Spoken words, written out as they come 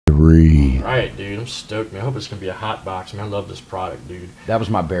3. All right, dude. I'm stoked, man. I hope it's going to be a hot box, man. I love this product, dude. That was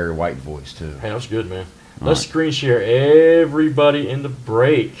my Barry White voice, too. Hey, that was good, man. All Let's right. screen share everybody in the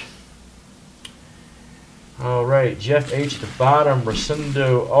break. All right, Jeff H at the bottom,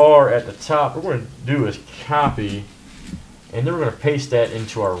 Rosendo R at the top. What we're going to do is copy, and then we're going to paste that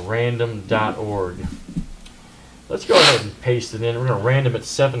into our random.org. Let's go ahead and paste it in. We're going to random it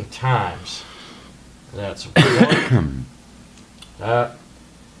 7 times. That's 1.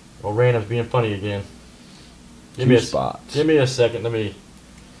 Well, random's being funny again. Give 2 me spots. Give me a second. Let me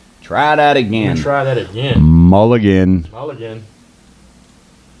Try that again. try that again. Mulligan. Mulligan.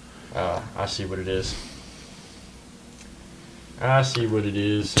 I see what it is. I see what it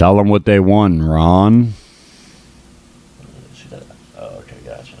is. Tell them what they won, Ron. Oh, okay,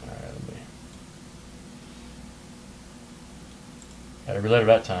 gotcha. All right, let me. Got to reload it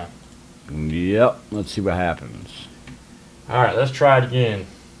that time. Yep. Let's see what happens. All right, let's try it again.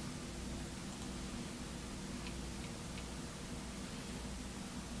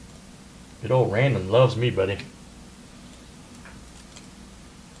 Good old random loves me, buddy.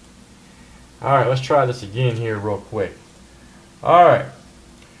 All right, let's try this again here real quick. All right.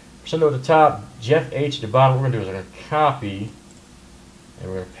 Send at the top, Jeff H at the bottom. What we're going to do is we're going to copy and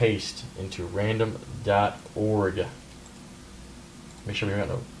we're going to paste into random.org. Make sure we got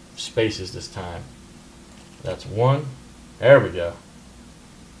no spaces this time. That's 1. There we go.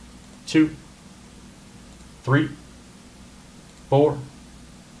 2, 3, 4,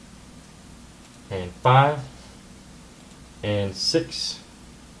 and 5, and 6,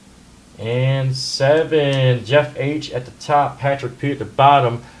 and 7. Jeff H at the top, Patrick P at the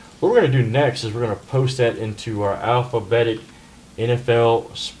bottom. What we're going to do next is we're going to post that into our alphabetic NFL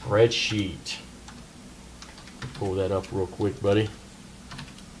spreadsheet. Pull that up real quick, buddy.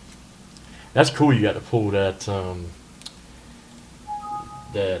 That's cool. You got to pull that. Close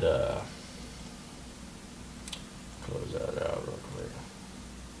that out real quick.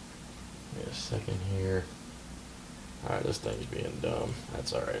 Wait a second here. All right, this thing's being dumb.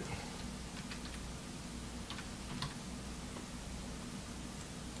 That's all right.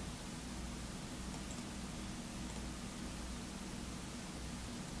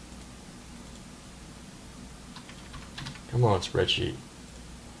 Come on, spreadsheet.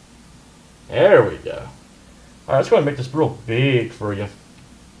 There we go. All right, let's go ahead and make this real big for you.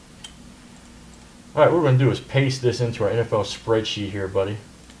 All right, what we're going to do is paste this into our NFL spreadsheet here, buddy.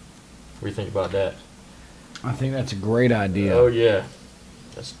 What do you think about that? I think that's a great idea. Oh, yeah.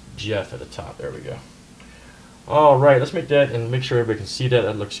 That's Jeff at the top. There we go. All right, let's make that and make sure everybody can see that.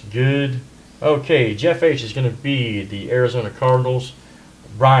 That looks good. Okay, Jeff H is going to be the Arizona Cardinals.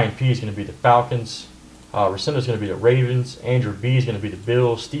 Brian P is going to be the Falcons. Rosendo is going to be the Ravens. Andrew B is going to be the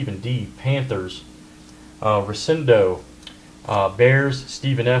Bills. Stephen D, Panthers. Rosendo, Bears.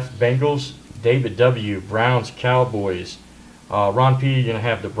 Stephen F, Bengals. David W, Browns, Cowboys. Ron P, you're going to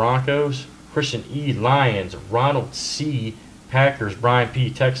have the Broncos. Christian E, Lions. Ronald C, Packers. Brian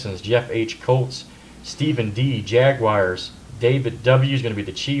P, Texans. Jeff H, Colts. Stephen D, Jaguars. David W is going to be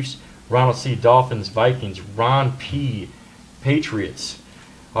the Chiefs. Ronald C, Dolphins, Vikings. Ron P, Patriots.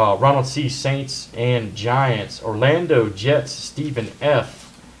 Ronald C, Saints and Giants. Orlando Jets. Stephen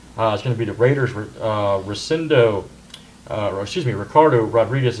F is going to be the Raiders. Ricardo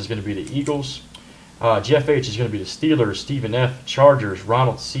Rodriguez is going to be the Eagles. Jeff H is going to be the Steelers. Stephen F, Chargers.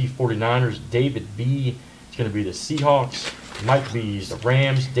 Ronald C, 49ers. David B is going to be the Seahawks. Mike B is the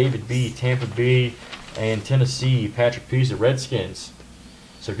Rams. David B, Tampa Bay and Tennessee. Patrick P is the Redskins.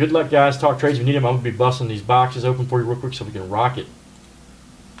 So good luck, guys. Talk trades if you need them. I'm going to be busting these boxes open for you real quick so we can rock it.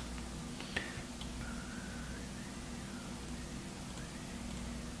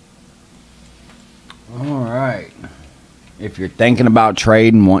 All right. If you're thinking about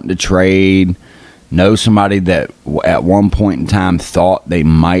trading, wanting to trade, know somebody that at one point in time thought they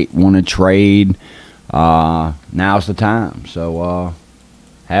might want to trade, now's the time. So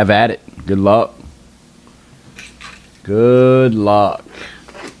have at it. Good luck. Good luck.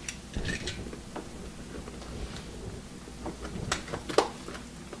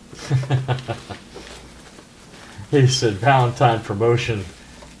 He said Valentine promotion.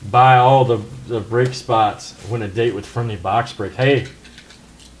 Buy all the break spots. Win a date with friendly box break. Hey,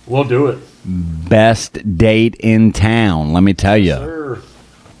 we'll do it. Best date in town, let me tell you. Yes, sir.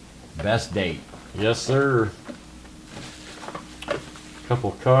 Best date. Yes, sir.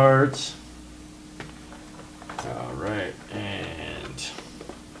 Couple cards. All right, and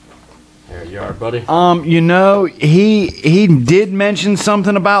there you are, buddy. You know, he did mention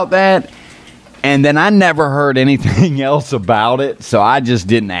something about that, and then I never heard anything else about it, so I just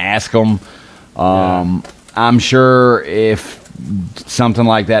didn't ask him. I'm sure if something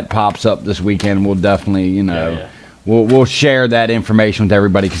like that pops up this weekend, we'll definitely, Yeah. we'll share that information with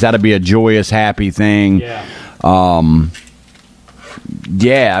everybody because that'll be a joyous, happy thing. Yeah.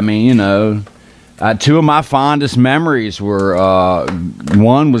 Yeah, I mean, two of my fondest memories were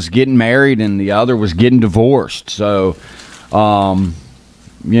one was getting married and the other was getting divorced. So,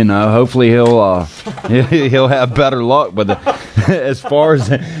 hopefully he'll he'll have better luck. But as far as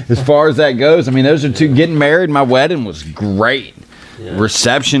that goes, I mean, those are two. Getting married, my wedding was great. Yeah.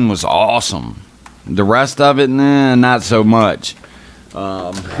 Reception was awesome. The rest of it, not so much.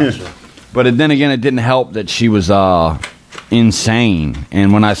 Gotcha. But then again, it didn't help that she was insane.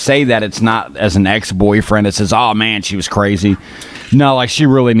 And when I say that, it's not as an ex-boyfriend that says, oh man, she was crazy. No, like she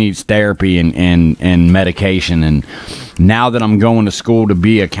really needs therapy and medication. And now that I'm going to school to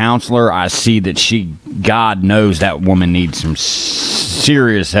be a counselor, I see that God knows that woman needs some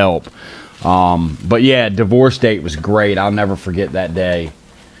serious help. But yeah, divorce date was great. I'll never forget that day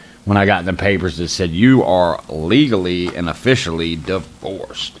when I got in the papers that said you are legally and officially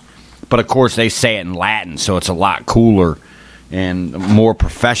divorced. But of course they say it in Latin, so it's a lot cooler and more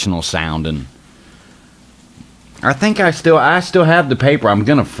professional sounding. I think I still have the paper. I'm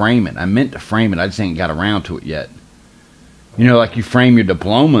gonna frame it. I meant to frame it. I just ain't got around to it yet. Like you frame your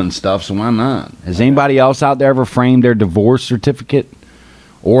diploma and stuff, so why not? Has anybody else out there ever framed their divorce certificate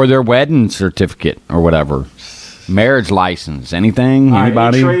or their wedding certificate or whatever? Marriage license, anything? All right,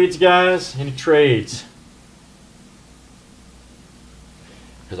 Anybody? any trades, guys? Any trades?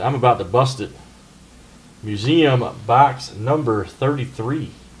 Because I'm about to bust it. Museum box number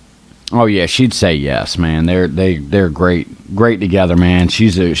 33. Oh yeah, she'd say yes, man. They're great together, man.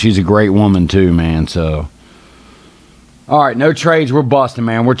 She's a great woman too, man. So, all right, no trades. We're busting,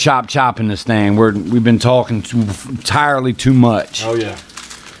 man. We're chopping this thing. We've been talking entirely too much. Oh yeah.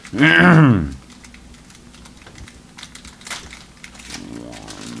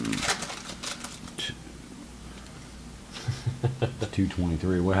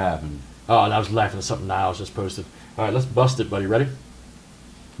 223. What happened? Oh, I was laughing at something Niles just posted. All right, let's bust it, buddy. Ready?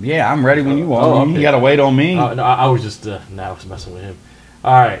 Yeah, I'm ready when you are. Oh, You okay. gotta wait on me. No, I was just I was messing with him.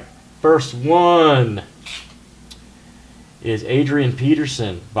 All right, first one is Adrian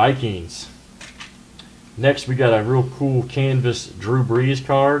Peterson, Vikings. Next, we got a real cool canvas Drew Brees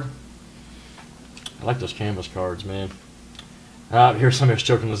card. I like those canvas cards, man. Here's somebody was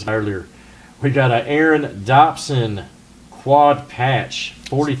joking this earlier. We got a Aaron Dobson quad patch,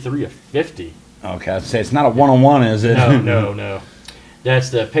 43 of 50. Okay, I'd say it's not a one-on-one, is it? No.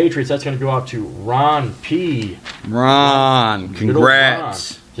 That's the Patriots. That's going to go out to Ron P. Ron, Good old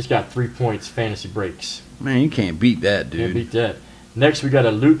congrats. Ron. Just got 3 points fantasy breaks. Man, you can't beat that, Can't dude. beat that. Next, we got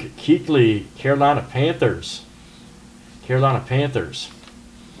a Luke Kuechly, Carolina Panthers. Carolina Panthers.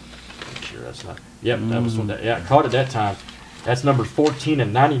 Make sure that's not. Yep, that was one that. Yeah, I caught it that time. That's number 14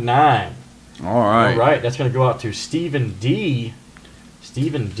 and 99. All right. All right, that's going to go out to Stephen D.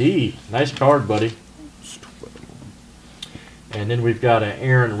 Stephen D. Nice card, buddy. And then we've got a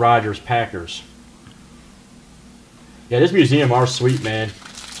Aaron Rodgers Packers. Yeah, this museum are sweet, man.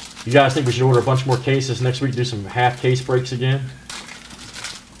 You guys think we should order a bunch more cases next week? Do some half case breaks again?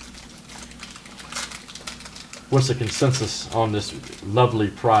 What's the consensus on this lovely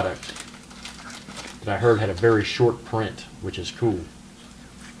product that I heard had a very short print, which is cool.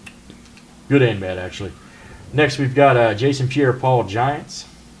 Good and bad, actually. Next, we've got Jason Pierre-Paul Giants.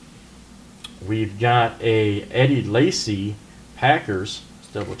 We've got a Eddie Lacy Packers.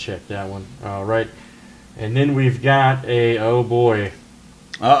 Let's double check that one. All right. And then we've got a, oh boy.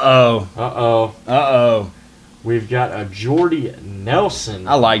 Uh-oh. We've got a Jordy Nelson.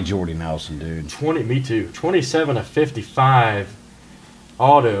 I like Jordy Nelson, dude. Me too. 27 of 55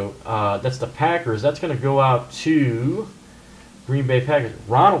 auto. That's the Packers. That's going to go out to Green Bay Packers.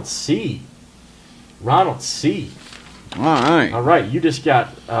 Ronald C. All right. All right. You just got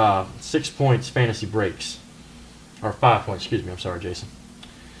 6 points fantasy breaks. Or 5 points. Excuse me. I'm sorry, Jason.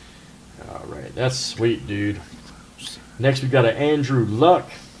 All right. That's sweet, dude. Next, we've got an Andrew Luck.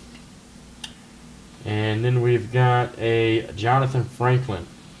 And then we've got a Jonathan Franklin.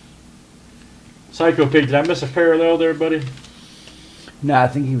 Psycho Pig, did I miss a parallel there, buddy? No, I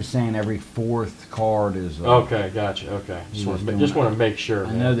think he was saying every fourth card is. Okay, gotcha. Okay. Just want to make sure.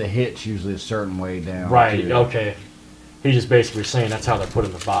 I know the hit's usually a certain way down. Right, too. okay. He's just basically saying that's how they're put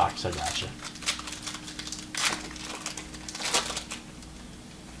in the box. I gotcha.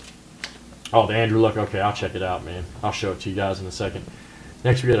 Oh, the Andrew Luck. Okay, I'll check it out, man. I'll show it to you guys in a second.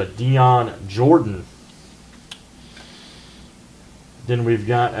 Next, we got a Dion Jordan. Then we've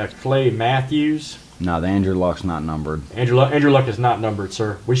got a Clay Matthews. No, the Andrew Luck's not numbered. Andrew Luck is not numbered,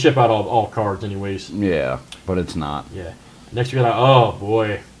 sir. We ship out all cards anyways. Yeah, but it's not. Yeah. Next we got, oh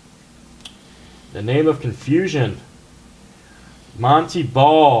boy, the Name of Confusion. Monty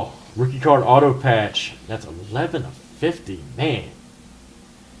Ball, rookie card auto patch. That's 11 of 50. Man,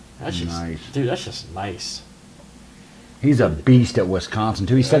 that's just Nice. dude. That's just nice. He's a beast at Wisconsin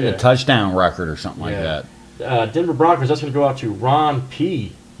too. He set yeah. the touchdown record or something like Yeah. that. Denver Broncos. That's going to go out to Ron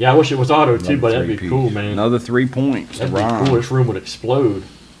P. Yeah, I wish it was auto too, but that'd be Three-peat. cool, man. Another 3 points. That'd to be Ron. cool. This room would explode.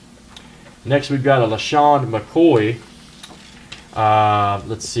 Next, we've got a LaShawn McCoy.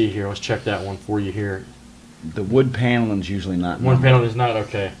 Let's see here. Let's check that one for you here. The wood paneling's usually not. One numbered. penalty is not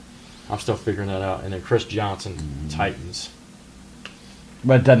okay. I'm still figuring that out. And then Chris Johnson, Titans.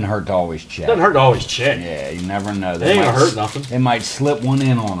 But it doesn't hurt to always check. Doesn't hurt to always check. Yeah, you never know. They ain't gonna hurt nothing. They might slip one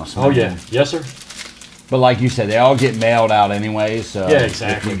in on us. Oh man. yeah, yes sir. But like you said, they all get mailed out anyway. So Yeah, if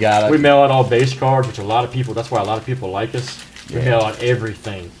exactly. you got We it. mail out all base cards, which a lot of people. That's why a lot of people like us. We Yeah. mail out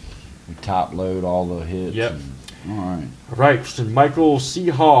everything. We top load all the hits. Yep. All right. All right, so Michael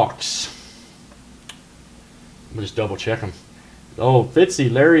Seahawks. Let me just double check them. Oh,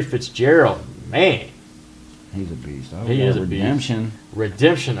 Fitzy, Larry Fitzgerald. Man, He's a beast. Oh, He yeah, is a beast. redemption.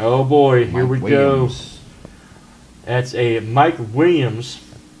 redemption. Oh boy, here we Mike go. Williams. That's a Mike Williams.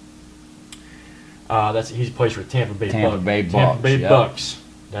 He plays for Tampa Bay Tampa Bucks. Bay Tampa Bucks, Bay yep. Bucks.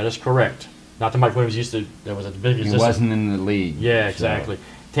 That is correct. Not the Mike Williams used to. That was as big as He this. wasn't in the league. Yeah, so- exactly.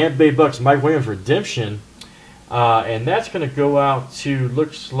 Tampa Bay Bucks, Mike Williams redemption, and that's going to go out to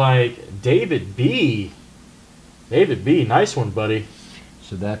looks like David B. David B, nice one, buddy.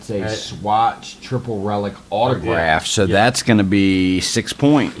 So that's a Right. Swatch triple relic autograph. So Yeah. that's going to be 6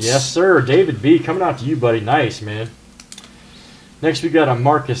 points. Yes, sir. David B, coming out to you, buddy. Nice, man. Next, we got a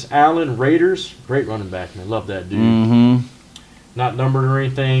Marcus Allen, Raiders. Great running back, man. Love that dude. Mm-hmm. Not numbered or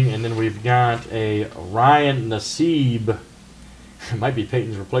anything. And then we've got a Ryan Nassib. Might be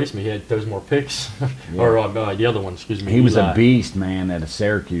Peyton's replacement. He had those more picks. Yeah. or the other one, excuse me. He was Eli. a beast, man, at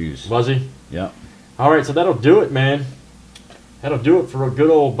Syracuse. Was he? Yep. All right, so that'll do it, man. That'll do it for a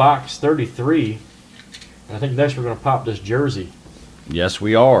good old box 33. And I think next we're going to pop this jersey. Yes,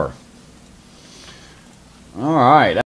 we are. All right.